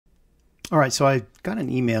All right, so I got an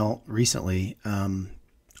email recently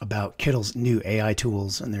about Kittl's new AI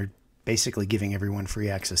tools, and they're basically giving everyone free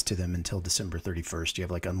access to them until December 31st. You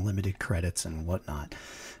have like unlimited credits and whatnot.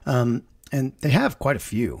 And they have quite a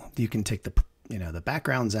few. You can take the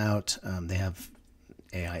backgrounds out. They have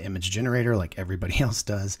AI image generator like everybody else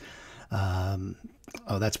does.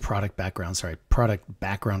 Oh, that's product background. Sorry, product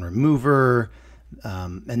background remover.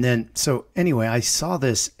 And then, so anyway, I saw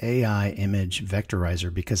this AI image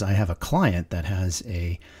vectorizer because I have a client that has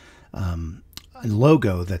a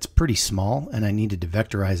logo that's pretty small, and I needed to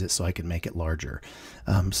vectorize it so I could make it larger.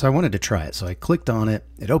 So I wanted to try it. So I clicked on it.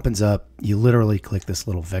 It opens up. You literally click this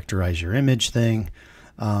little vectorize your image thing.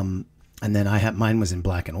 And then mine was in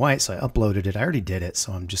black and white, so I uploaded it. I already did it,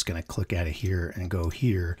 so I'm just going to click out of here and go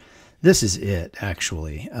here. This is it,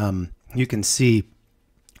 actually. You can see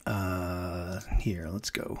here, let's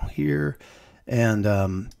go here.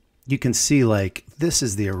 And you can see, like, this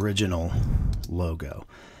is the original logo.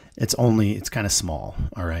 It's kind of small.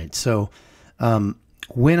 All right. So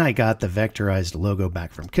when I got the vectorized logo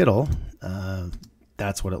back from Kittl,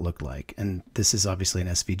 that's what it looked like. And this is obviously an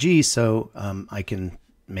SVG, so I can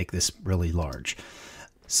make this really large.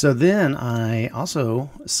 So then I also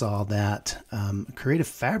saw that Creative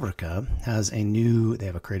Fabrica has they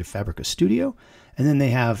have a Creative Fabrica Studio, and then they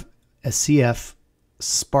have a CF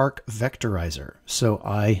Spark Vectorizer. So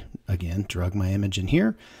I, again, drug my image in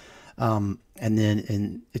here. And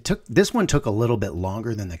then this one took a little bit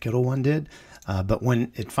longer than the Kittl one did. But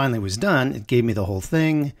when it finally was done, it gave me the whole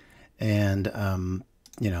thing. And,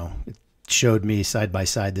 it showed me side by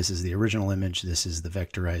side, this is the original image, this is the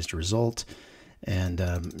vectorized result. And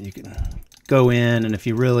you can go in, and if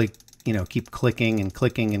you really, keep clicking and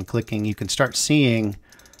clicking and clicking, you can start seeing,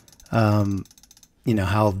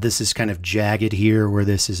 how this is kind of jagged here where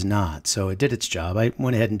this is not. So it did its job. I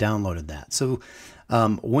went ahead and downloaded that. So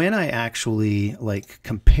when I actually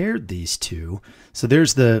compared these two, so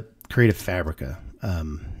there's the Creative Fabrica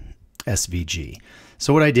SVG.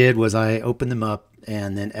 So what I did was I opened them up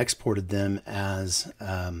and then exported them as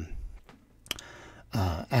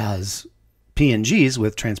PNGs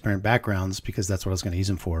with transparent backgrounds, because that's what I was going to use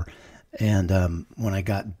them for. And when I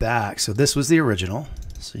got back, so this was the original.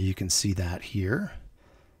 So you can see that here.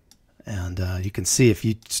 And you can see if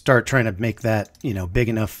you start trying to make that, big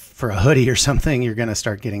enough for a hoodie or something, you're going to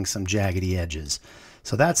start getting some jaggedy edges.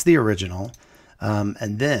 So that's the original.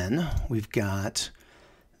 And then we've got,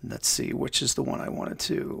 let's see, which is the one I wanted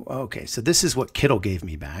to. Okay, so this is what Kittl gave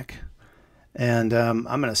me back. And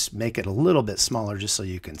I'm going to make it a little bit smaller just so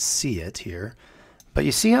you can see it here. But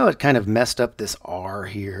you see how it kind of messed up this R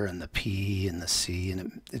here and the P and the C,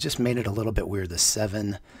 and it just made it a little bit weird. The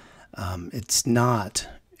 7, it's not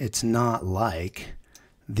like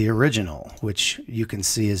the original, which you can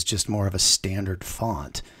see is just more of a standard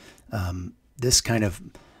font. This kind of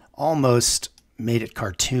almost made it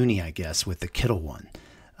cartoony, I guess, with the Kittl one.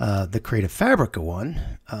 The Creative Fabrica one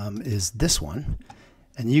is this one.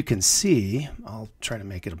 And you can see, I'll try to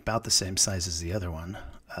make it about the same size as the other one,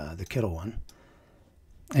 the Kittl one.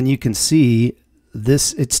 And you can see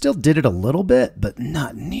this, it still did it a little bit, but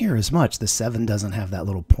not near as much. The 7 doesn't have that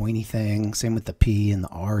little pointy thing. Same with the P and the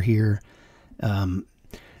R here.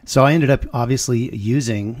 So I ended up obviously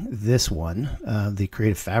using this one, the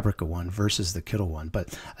Creative Fabrica one versus the Kittl one.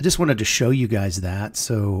 But I just wanted to show you guys that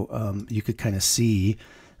so you could kind of see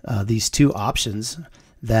these two options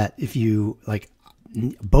that if you like.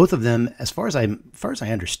 Both of them, as far as I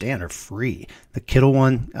understand, are free. The Kittl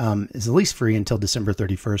one is at least free until December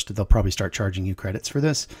 31st. They'll probably start charging you credits for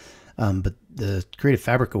this. But the Creative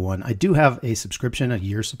Fabrica one, I do have a subscription, a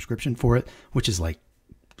year subscription for it, which is like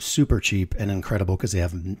super cheap and incredible because they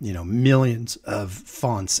have, millions of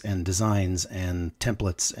fonts and designs and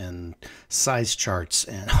templates and size charts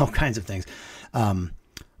and all kinds of things.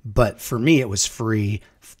 But for me, it was free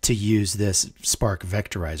to use this Spark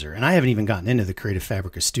Vectorizer. And I haven't even gotten into the Creative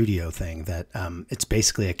Fabrica Studio thing that it's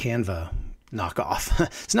basically a Canva knockoff.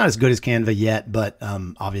 It's not as good as Canva yet, but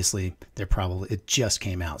obviously it just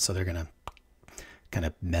came out. So they're going to kind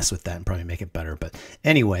of mess with that and probably make it better. But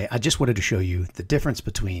anyway, I just wanted to show you the difference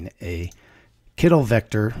between a Kittl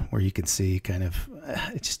vector, where you can see kind of,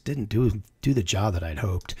 it just didn't do the job that I'd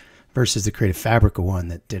hoped, versus the Creative Fabrica one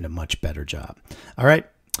that did a much better job. All right.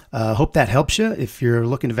 Hope that helps you if you're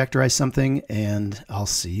looking to vectorize something, and I'll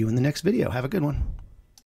see you in the next video. Have a good one.